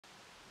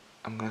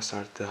I'm gonna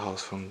start the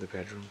house from the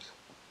bedrooms.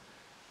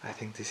 I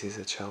think this is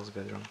a child's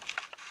bedroom.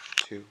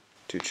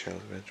 Two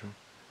child's bedroom.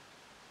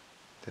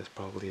 There's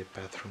probably a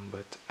bathroom,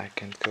 but I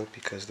can't go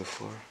because the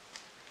floor,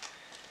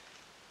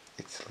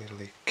 it's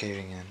literally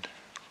caving in.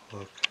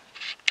 Look,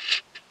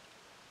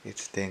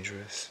 it's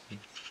dangerous,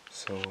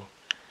 so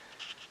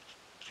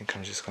I think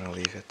I'm just gonna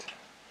leave it.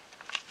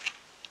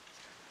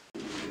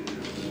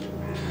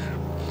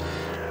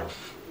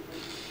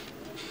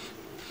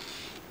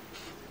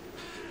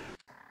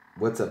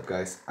 What's up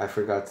guys, I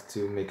forgot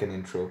to make an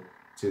intro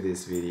to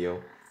this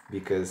video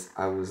because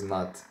I was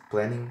not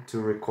planning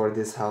to record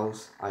this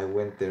house. I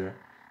went there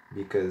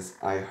because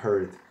I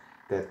heard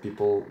that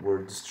people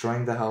were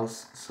destroying the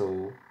house,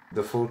 so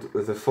the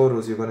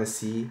photos you're gonna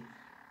see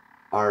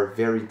are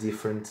very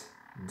different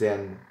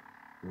than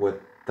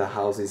what the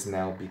house is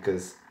now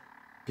because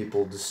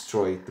people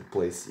destroyed the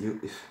place.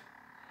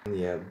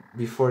 Yeah,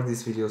 before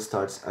this video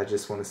starts, I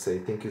just want to say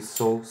thank you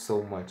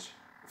so much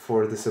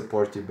for the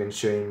support you've been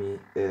showing me,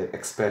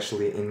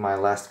 especially in my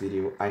last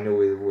video. I know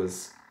it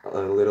was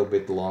a little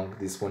bit long,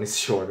 this one is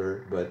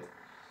shorter, but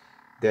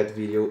that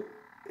video,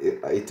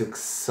 it took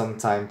some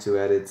time to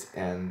edit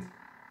and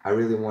I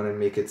really want to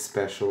make it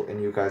special,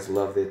 and you guys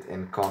loved it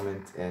and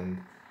comment,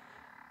 and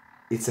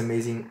it's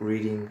amazing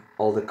reading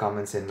all the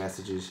comments and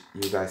messages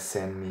you guys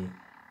send me.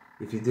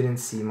 If you didn't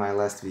see my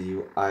last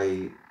video,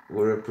 I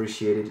would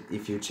appreciate it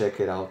if you check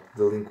it out.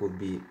 The link would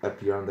be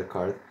up here on the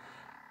card.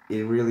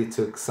 It really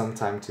took some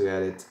time to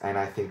edit and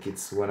I think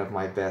it's one of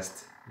my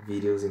best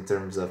videos in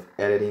terms of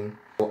editing.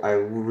 So I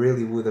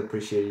really would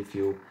appreciate if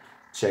you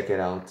check it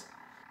out.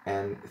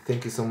 And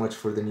thank you so much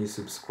for the new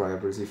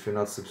subscribers. If you're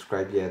not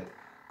subscribed yet,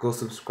 go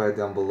subscribe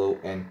down below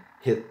and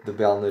hit the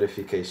bell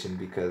notification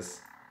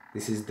because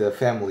this is the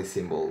family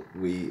symbol.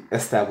 We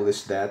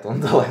established that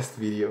on the last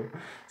video.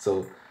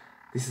 So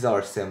this is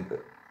our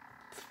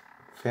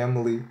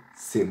family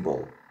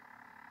symbol.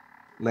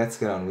 Let's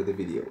get on with the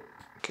video.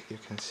 Okay, you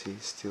can see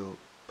still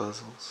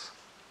puzzles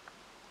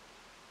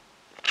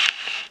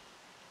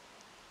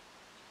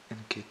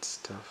and kid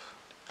stuff.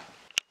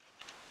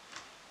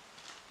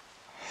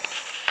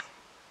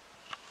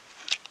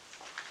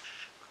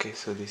 Okay,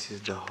 so this is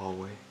the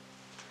hallway.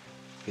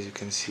 As you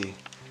can see,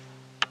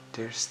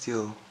 there's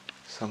still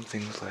some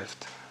things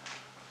left.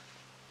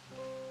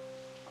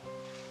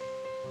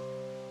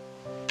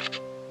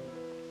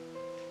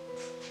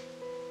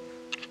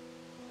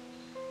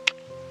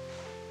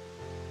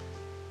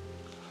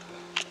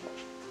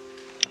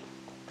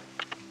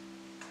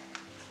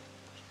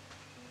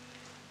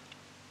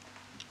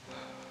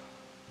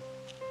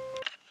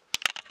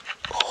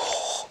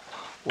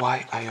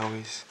 Why I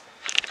always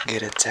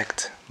get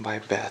attacked by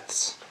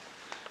bats.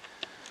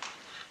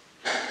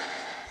 Okay,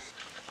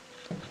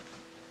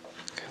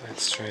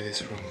 let's try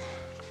this room.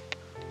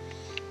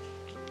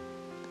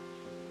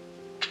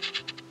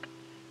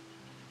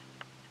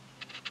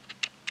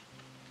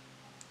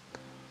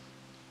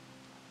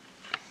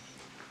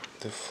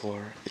 The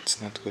floor, it's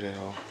not good at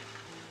all.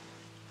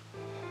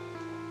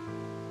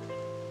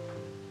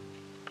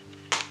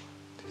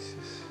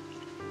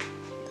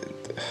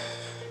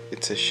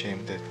 It's a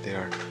shame that they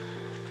are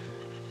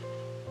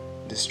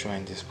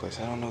destroying this place.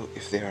 I don't know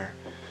if they are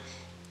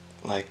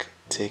like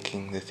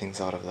taking the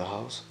things out of the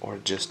house or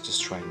just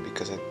destroying,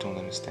 because I don't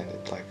understand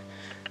it. Like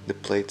the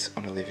plates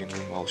on the living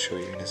room, I'll show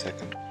you in a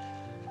second,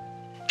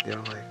 they're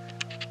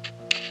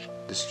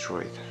like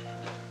destroyed.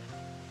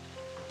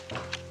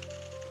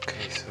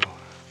 Okay, so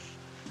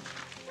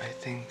I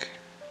think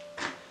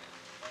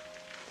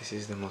this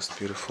is the most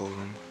beautiful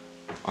room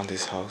on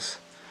this house.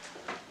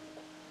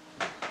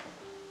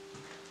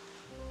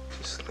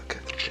 Just look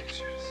at the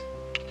pictures.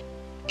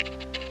 I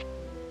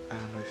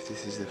don't know if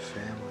this is the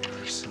family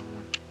or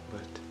someone,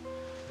 but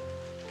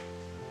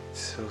it's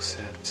so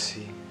sad to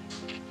see.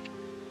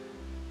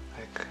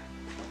 Like,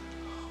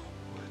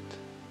 what?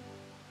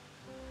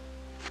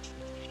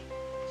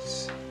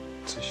 It's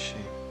a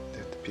shame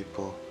that the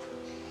people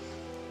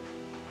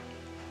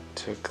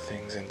took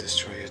things and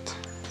destroyed it.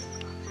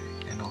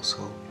 And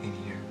also in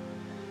here,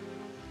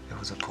 there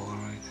was a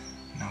Polaroid.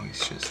 Now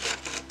it's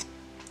just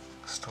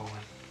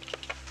stolen.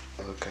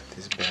 Look at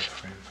this bed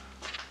frame.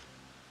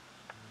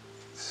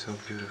 It's so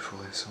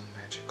beautiful and so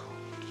magical.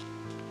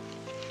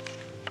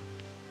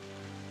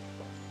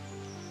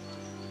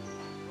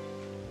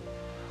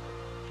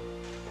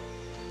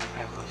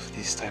 I love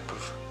this type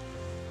of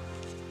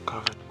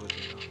carved wood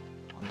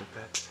on the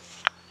bed.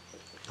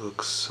 It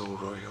looks so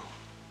royal.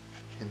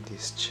 And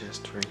this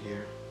chest right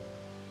here,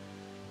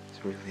 it's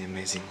really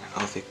amazing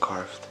how they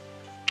carved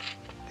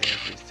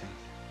everything,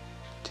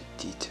 the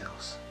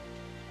details.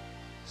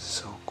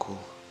 So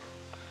cool.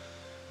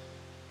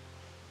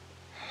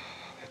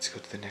 Let's go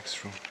to the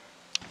next room.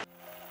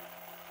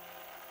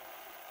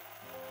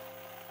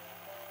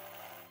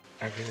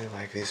 I really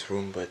like this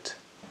room, but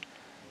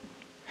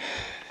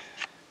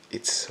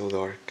it's so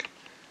dark.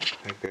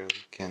 I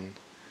barely can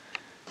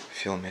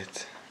film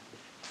it.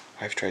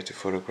 I've tried to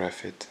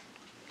photograph it.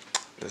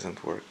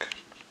 Doesn't work.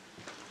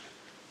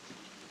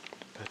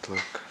 But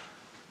look.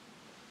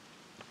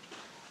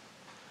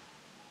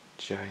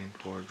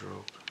 giant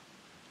wardrobe.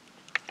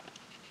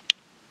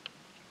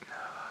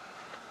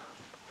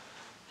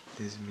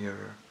 This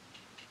mirror.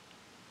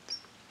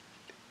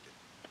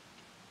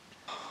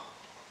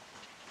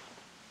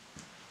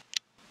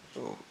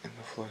 Oh, and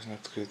the floor is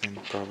not good,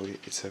 and probably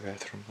it's a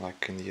bathroom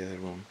like in the other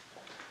room.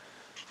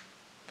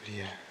 But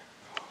yeah,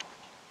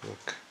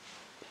 look.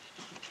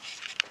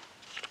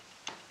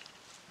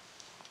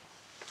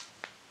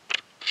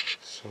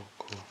 So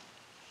cool.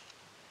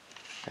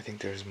 I think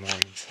there's more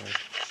inside.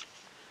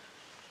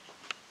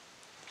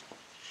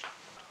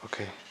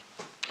 Okay,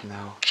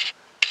 now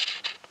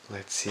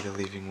let's see the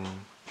living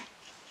room.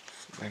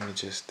 Let me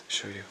just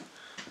show you.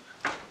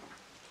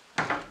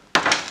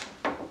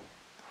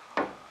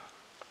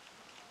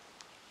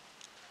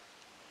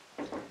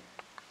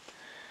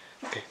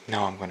 Okay,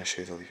 now I'm gonna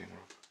show you the living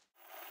room.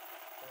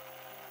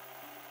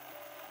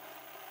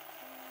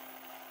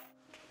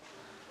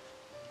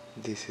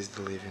 This is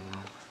the living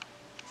room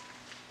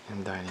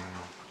and dining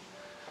room.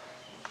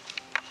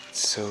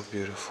 It's so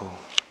beautiful.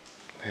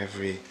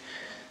 Every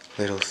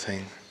little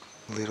thing,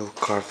 little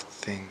carved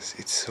things,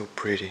 it's so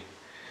pretty.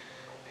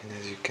 And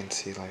as you can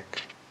see,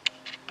 like,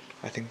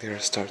 I think they are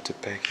start to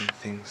packing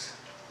things.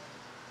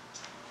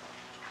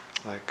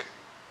 Like,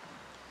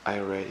 I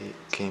already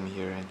came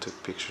here and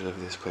took pictures of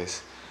this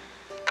place,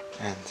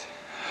 and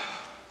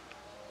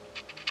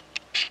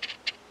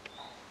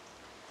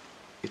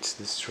it's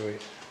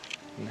destroyed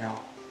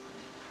now.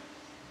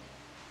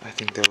 I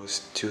think there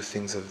was 2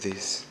 things of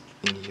this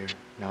in here,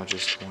 now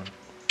just 1.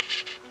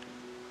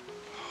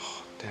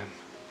 Oh, damn.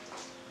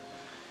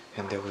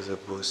 And there was a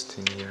boost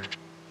in here.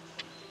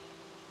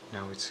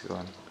 Now it's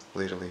gone,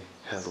 literally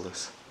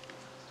headless.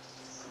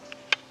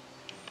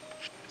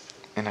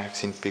 And I've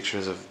seen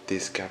pictures of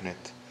this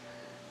cabinet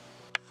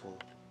full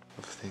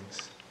of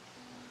things.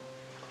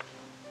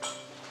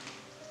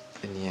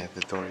 And yeah,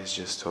 the door is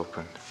just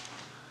open.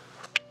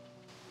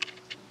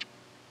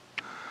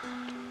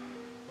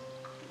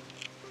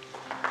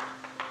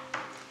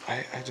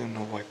 I don't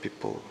know why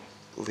people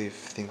leave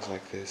things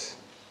like this.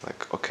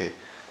 Like, okay,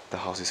 the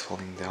house is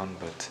falling down,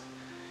 but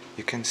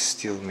you can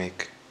still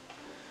make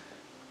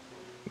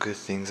good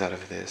things out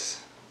of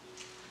this.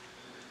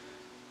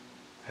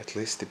 At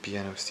least the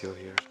piano is still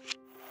here.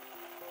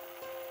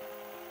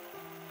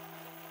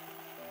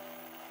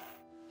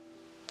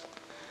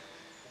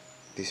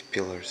 These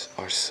pillars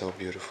are so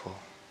beautiful.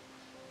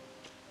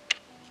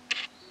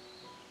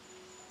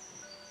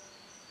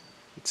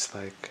 It's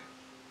like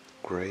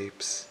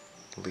grapes,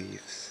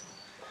 leaves.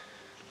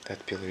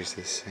 That pillar is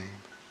the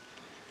same.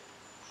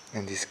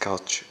 And this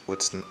couch,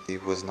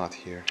 it was not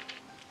here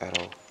at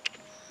all.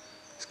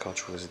 This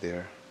couch was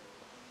there.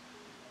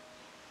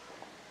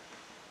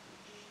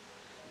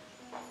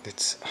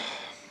 It's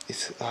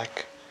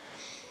like,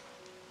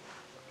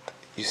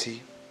 you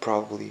see,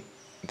 probably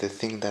the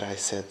thing that I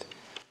said,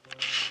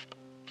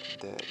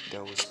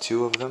 there was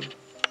 2 of them.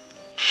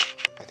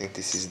 I think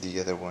this is the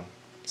other one.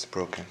 It's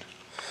broken.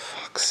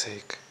 Fuck's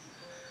sake.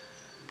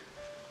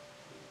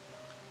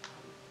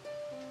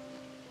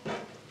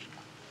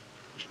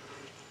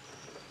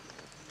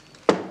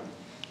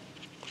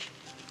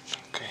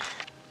 Okay.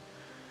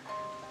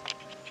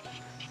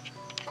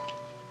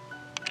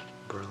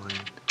 Berlin.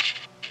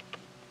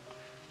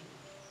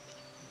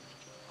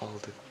 All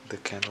the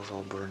candles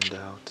all burned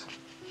out.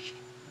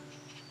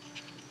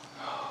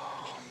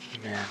 Oh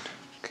man.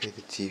 Okay,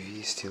 the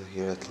TV is still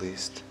here at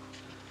least.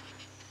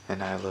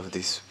 And I love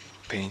this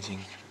painting.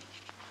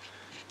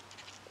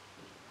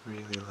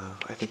 Really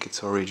love. I think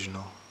it's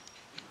original.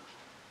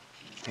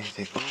 I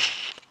think, oh,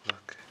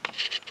 look.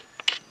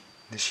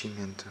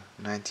 Nascimento,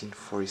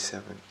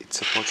 1947.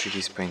 It's a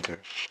Portuguese painter.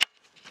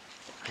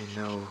 I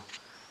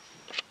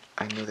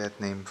know that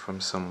name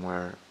from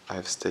somewhere.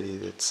 I've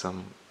studied it,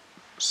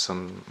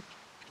 something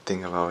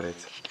about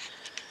it.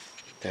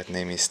 That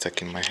name is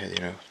stuck in my head,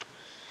 you know.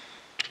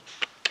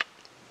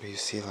 But you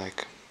see,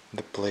 like,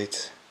 the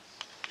plates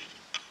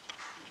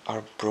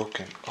are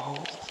broken.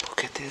 Oh,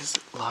 look at this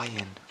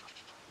lion.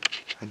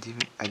 I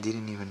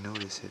didn't even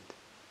notice it.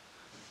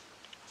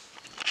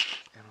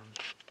 And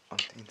on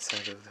the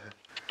inside of the...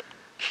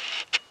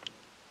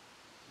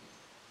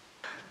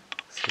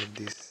 So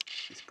this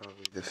is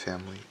probably the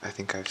family. I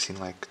think I've seen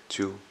like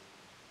 2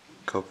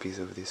 copies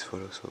of this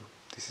photo, so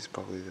this is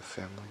probably the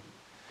family.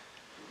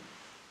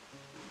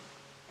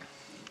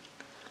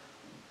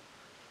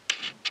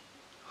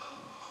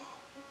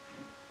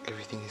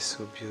 Everything is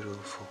so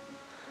beautiful.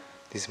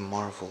 This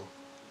marble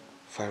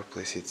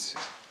fireplace, it's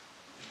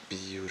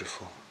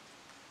beautiful.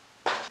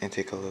 And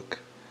take a look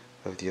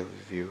of the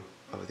overview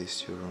of these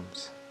 2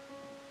 rooms.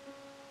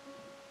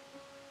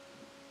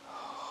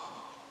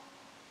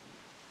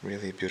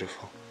 Really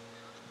beautiful.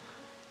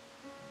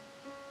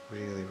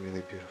 Really,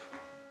 really beautiful.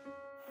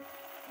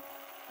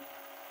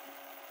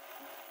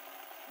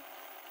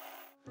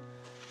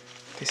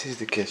 This is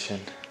the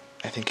kitchen.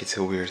 I think it's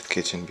a weird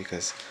kitchen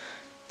because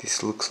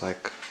this looks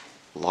like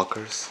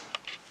lockers,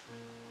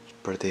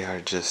 but they are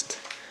just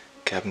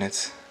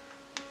cabinets,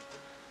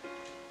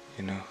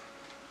 you know.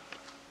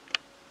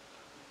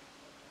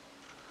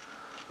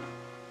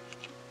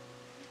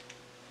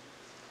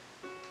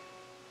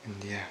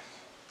 And yeah,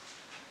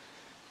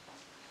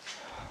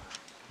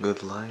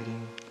 good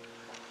lighting.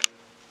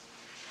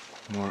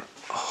 More,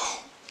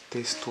 oh,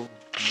 they stole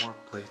more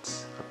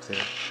plates up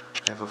there.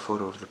 I have a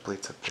photo of the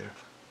plates up there.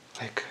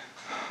 Like,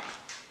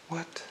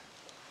 what?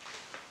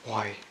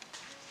 Why?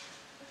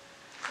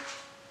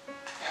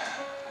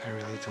 I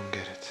really don't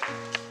get it.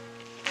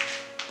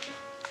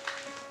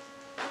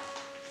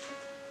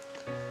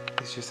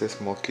 It's just a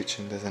small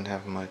kitchen, doesn't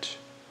have much.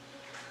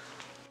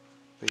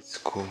 But it's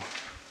cool.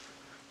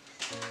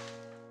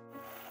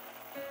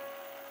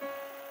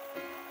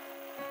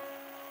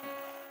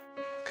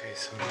 Okay,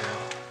 so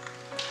now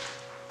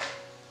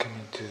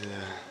coming to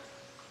the,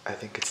 I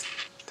think it's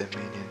the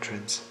main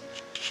entrance.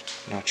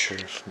 Not sure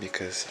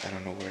because I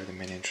don't know where the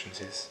main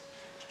entrance is.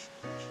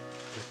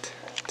 But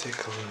take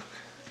a look.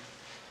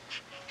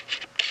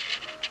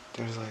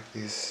 There's like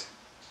this.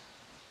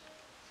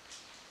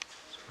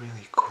 It's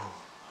really cool.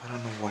 I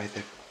don't know why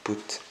they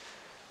put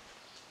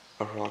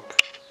a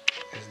rock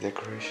as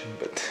decoration,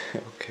 but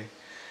okay.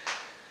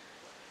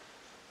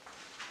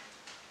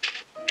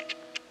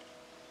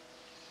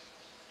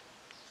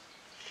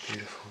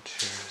 Beautiful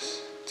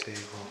chairs,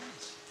 table.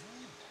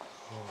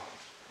 Oh,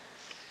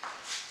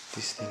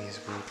 this thing is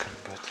broken,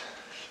 but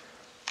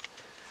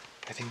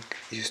I think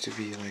it used to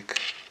be like,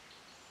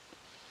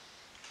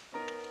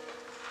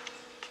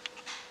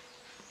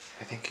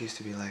 I think it used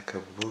to be like a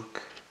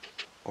book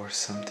or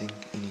something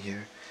in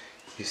here.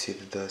 You see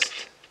the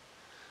dust,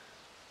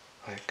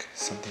 like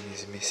something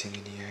is missing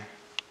in here.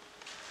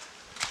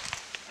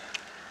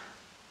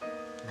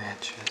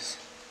 Matches.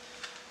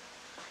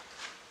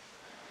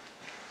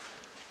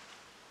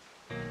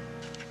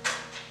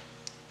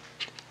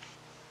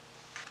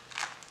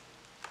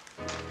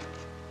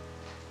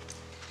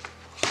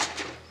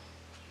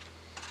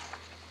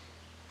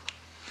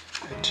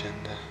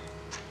 Agenda.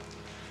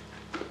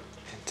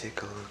 And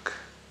take a look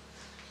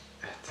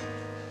at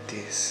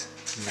this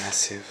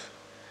massive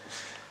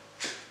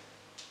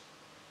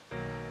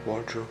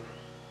wardrobe,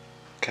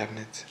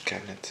 cabinet,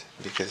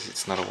 because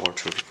it's not a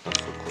wardrobe, it's not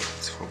for clothes,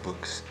 it's for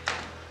books.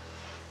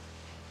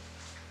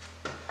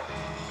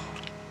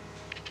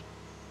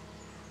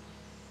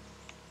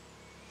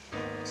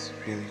 It's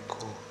really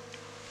cool.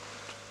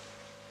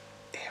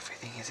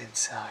 Everything is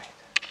inside.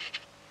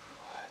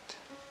 What?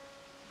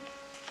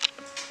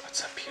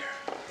 What's up here?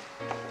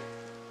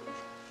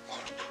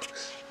 More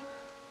books.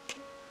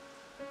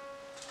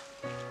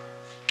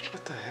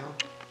 What the hell?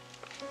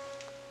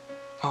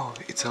 Oh,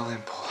 it's a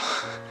lamp.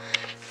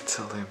 It's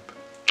a lamp.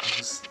 I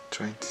was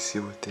trying to see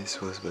what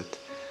this was, but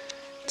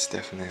it's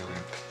definitely a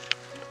lamp.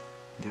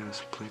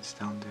 There's plates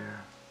down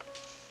there.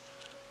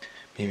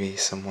 Maybe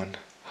someone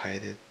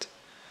hid it.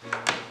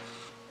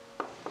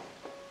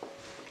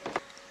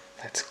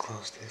 Let's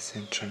close this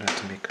and try not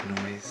to make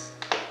noise.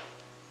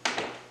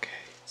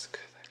 Okay, it's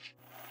good.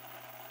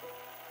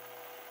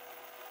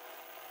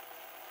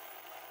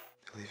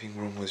 The living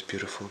room was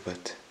beautiful,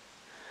 but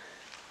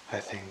I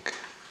think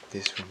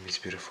this room is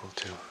beautiful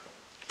too.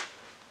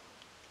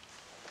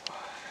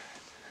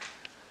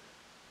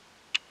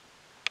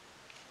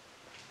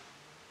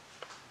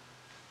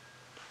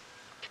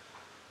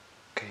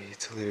 Okay,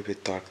 it's a little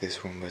bit dark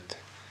this room, but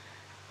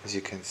as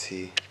you can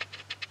see,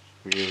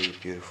 really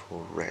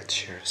beautiful red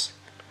chairs.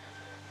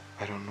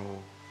 I don't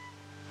know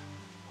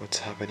what's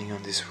happening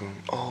on this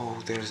room.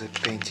 Oh, there's a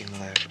painting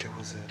lab. There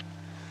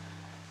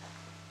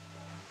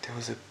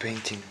was a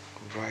painting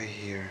right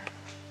here.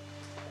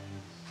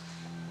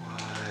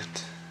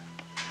 What?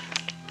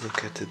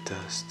 Look at the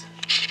dust.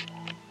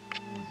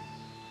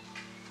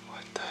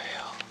 What the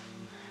hell?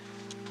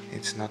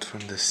 It's not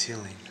from the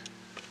ceiling,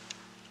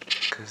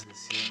 because the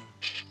ceiling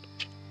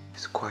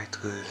is quite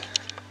good.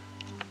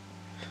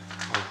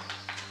 Oh,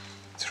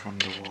 it's from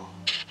the wall.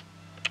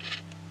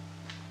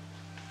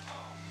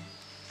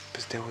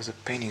 But there was a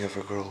painting of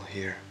a girl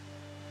here.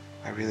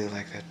 I really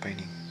like that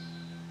painting.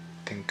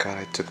 Thank God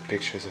I took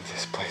pictures of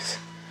this place.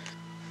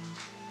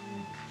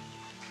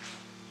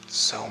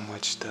 So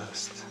much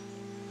dust.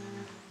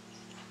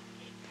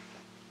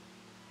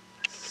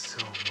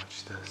 So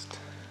much dust.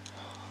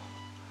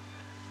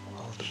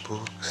 All the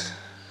books.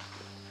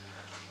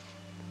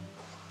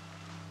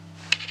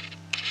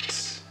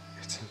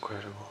 It's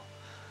incredible.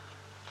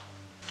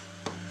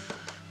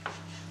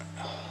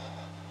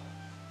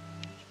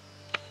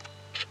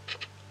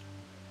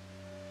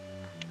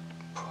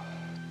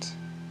 What?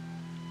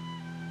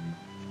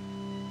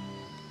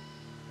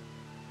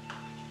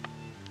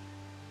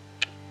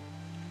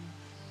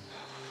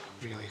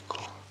 Really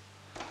cool.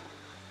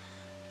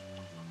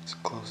 Let's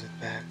close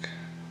it back.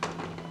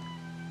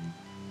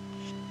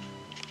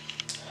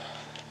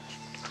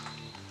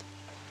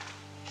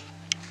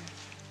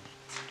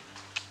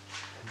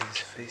 These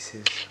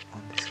faces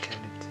on this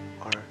cabinet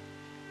are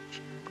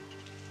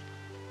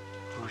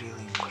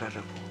really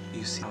incredible.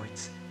 You see how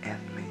it's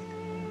handmade.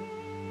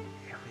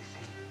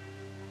 Everything.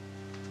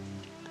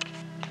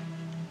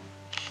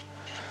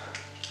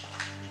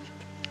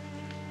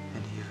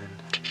 And even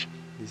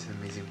this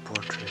amazing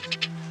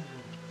portrait.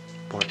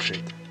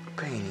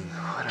 painting.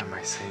 What am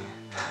I saying?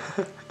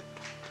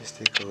 Just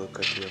take a look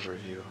at the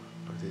overview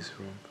of this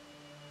room.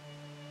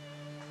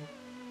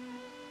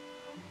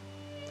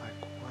 Like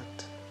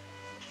what?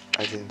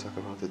 I didn't talk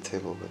about the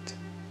table, but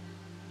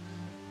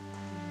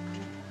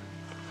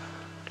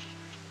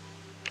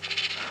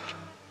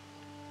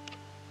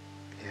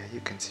yeah,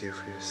 you can see it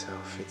for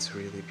yourself. It's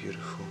really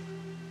beautiful.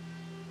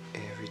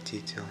 Every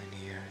detail in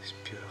here is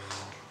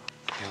beautiful.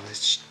 Yeah,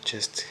 let's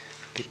just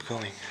keep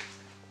going.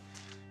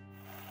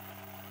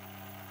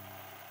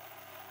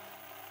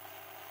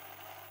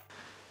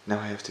 Now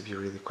I have to be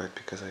really quiet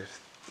because I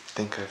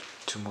think I have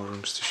 3 more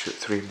rooms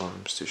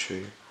to show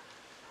you.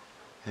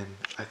 And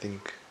I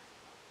think,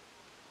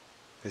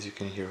 as you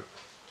can hear,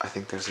 I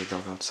think there's a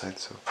dog outside,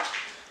 so I'm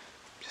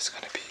just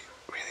gonna be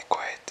really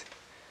quiet.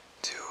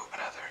 Do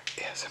another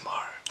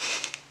ASMR.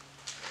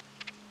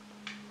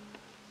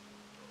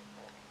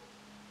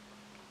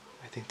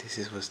 I think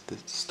this was the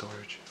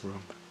storage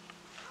room.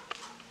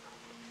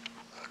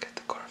 Look at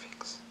the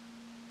carvings.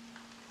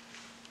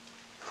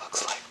 It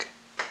looks like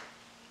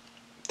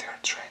they are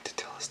trying to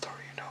tell a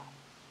story, you know,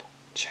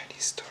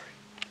 Chinese story.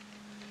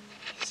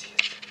 You see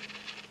it?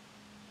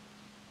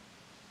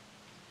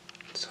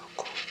 It's so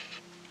cool.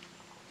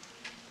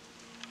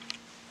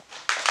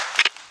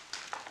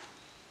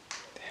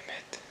 Damn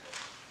it.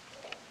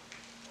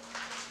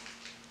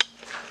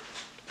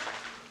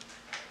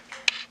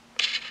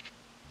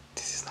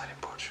 This is not in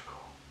Portugal.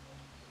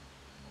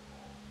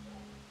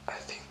 I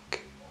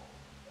think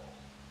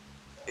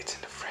it's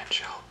in the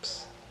French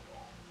Alps.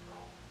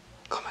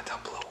 Comment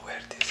down below where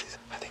this is.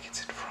 I think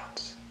it's in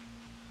France.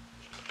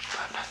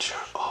 I'm not sure.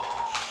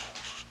 Oh,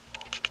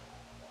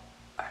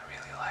 I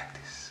really like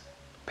this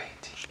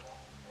painting.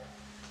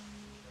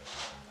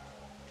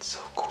 It's so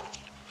cool.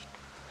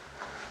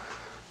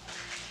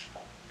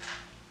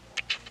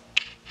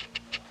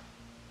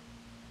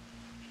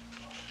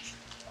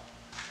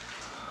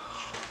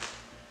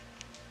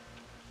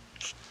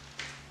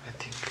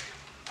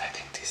 I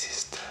think this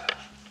is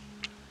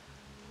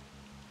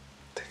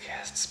the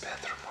guest's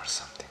bathroom or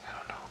something. I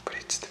don't know, but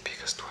it's the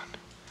biggest one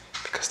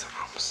because the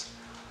rooms,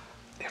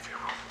 every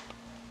room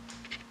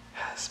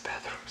has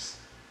bathrooms,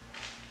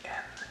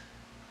 and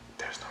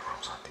there's no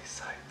rooms on this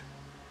side.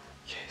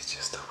 Yeah, it's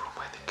just a room.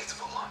 I think it's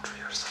for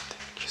laundry or something.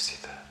 You see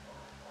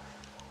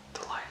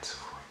the lines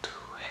to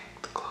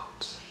hang the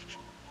clothes.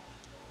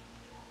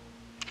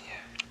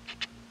 Yeah.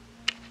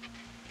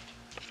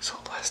 So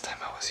last time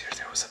I was here,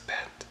 there was a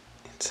bed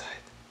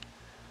inside.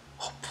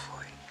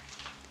 Hopefully,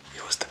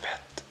 it was the bed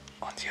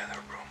on the other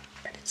room,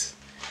 and it's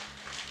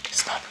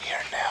not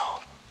here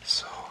now.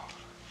 So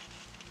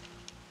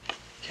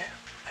yeah,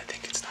 I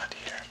think it's not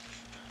here.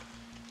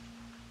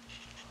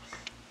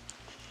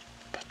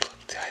 But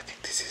look, I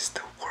think this is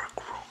the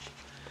workroom.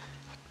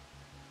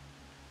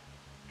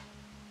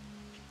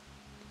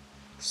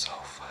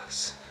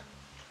 Sofas,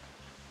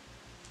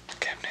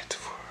 cabinet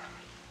for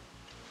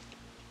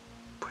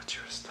put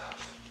your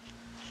stuff.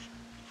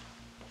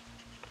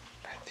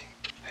 I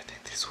think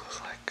this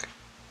was like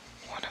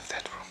one of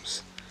that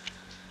rooms,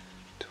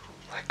 to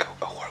like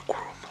a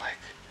workroom. Like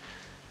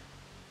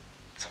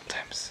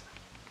sometimes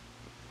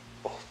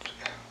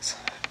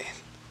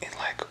in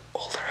like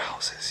older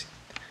houses,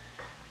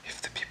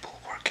 if the people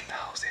work in the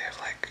house, they have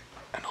like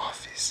an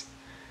office.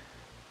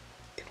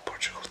 In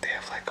Portugal, they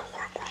have like a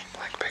workroom.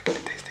 Like back in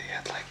the days, they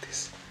had like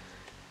these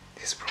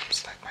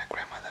rooms. Like my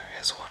grandmother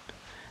has one.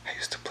 I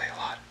used to play a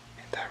lot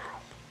in that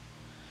room.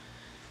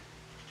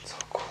 So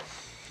cool.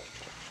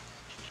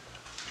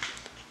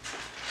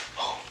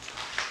 Oh,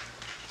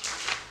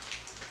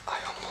 I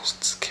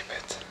almost skipped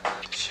it.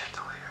 The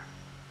chandelier.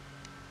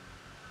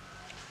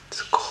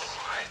 It's cool,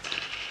 right?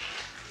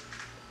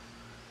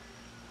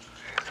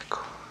 Really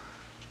cool.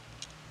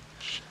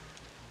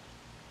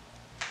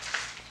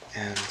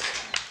 And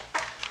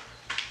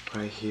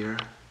right here,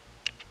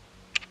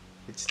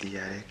 it's the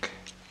attic.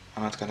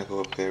 I'm not gonna go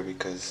up there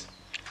because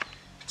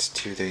it's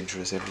too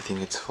dangerous. Everything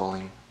is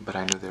falling. But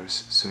I know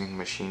there's swimming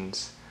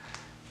machines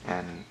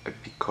and a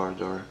big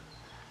corridor.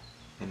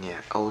 And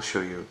yeah, I will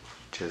show you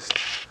just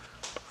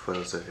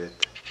photos of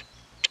it.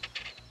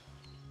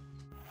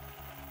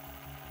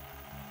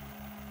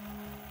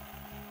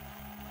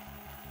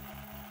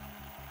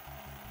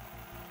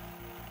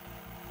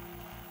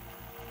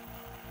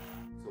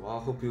 So I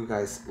hope you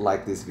guys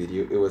liked this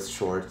video. It was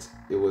short,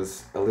 it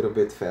was a little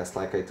bit fast.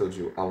 Like I told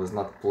you, I was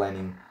not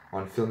planning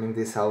on filming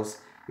this house.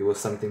 It was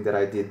something that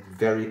I did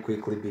very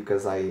quickly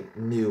because I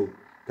knew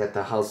that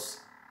the house,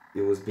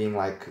 it was being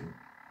like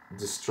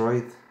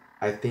destroyed.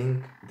 I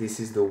think this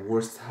is the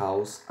worst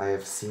house I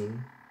have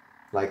seen,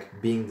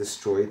 like being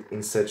destroyed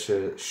in such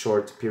a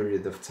short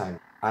period of time.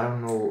 I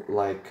don't know,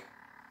 like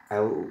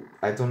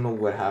I don't know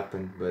what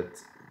happened,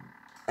 but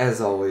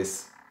as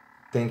always,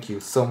 thank you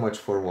so much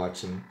for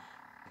watching.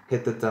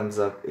 Hit the thumbs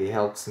up, it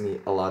helps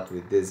me a lot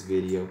with this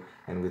video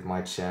and with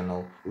my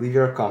channel. Leave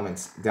your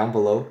comments down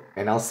below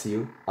and I'll see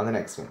you on the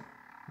next one.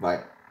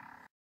 Bye.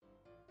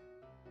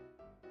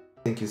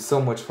 Thank you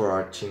so much for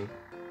watching.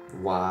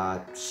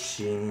 Rock.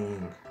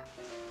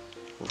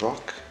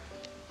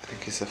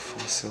 think it's a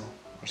fossil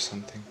or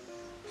something.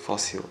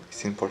 Fossil,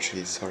 it's in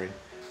Portuguese, sorry.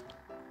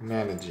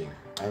 Managing.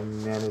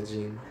 I'm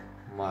managing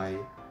my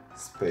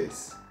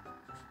space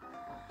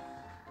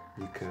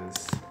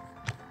because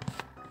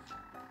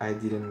I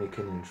didn't make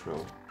an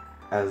intro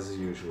as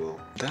usual.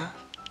 The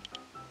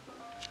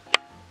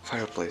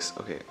fireplace.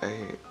 Okay,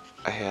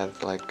 I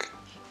had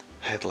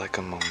like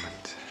a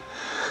moment.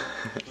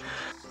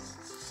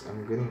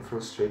 I'm getting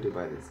frustrated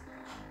by this.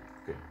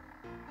 Okay.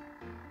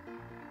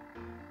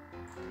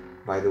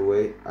 By the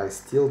way, I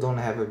still don't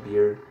have a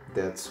beer.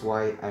 That's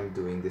why I'm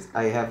doing this.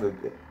 I have a.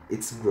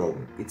 It's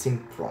growing. It's in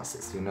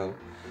process, you know.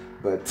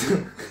 But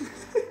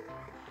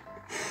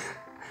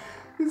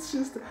it's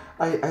just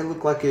I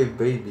look like a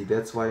baby.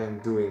 That's why I'm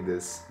doing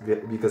this,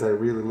 because I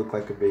really look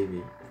like a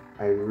baby.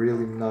 I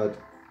really not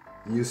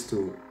used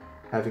to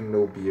having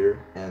no beer,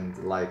 and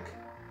like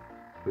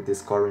with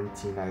this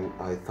quarantine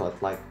I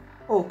thought like,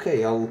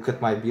 okay, I'll cut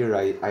my beer.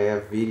 I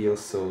have videos,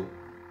 so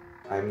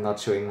I'm not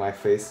showing my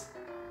face.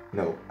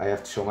 No, I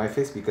have to show my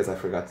face because I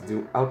forgot to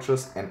do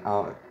outros and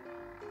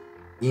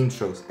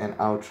intros and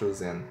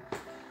outros, and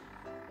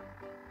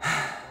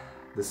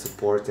the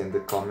support and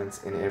the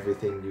comments and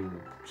everything you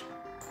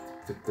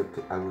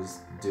I was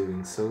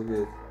doing so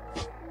good.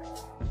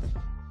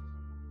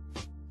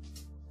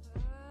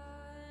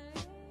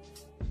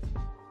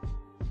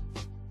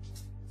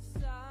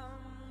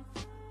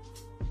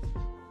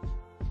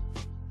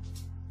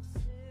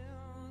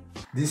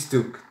 This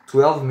took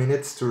 12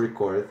 minutes to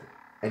record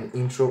an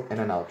intro and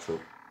an outro.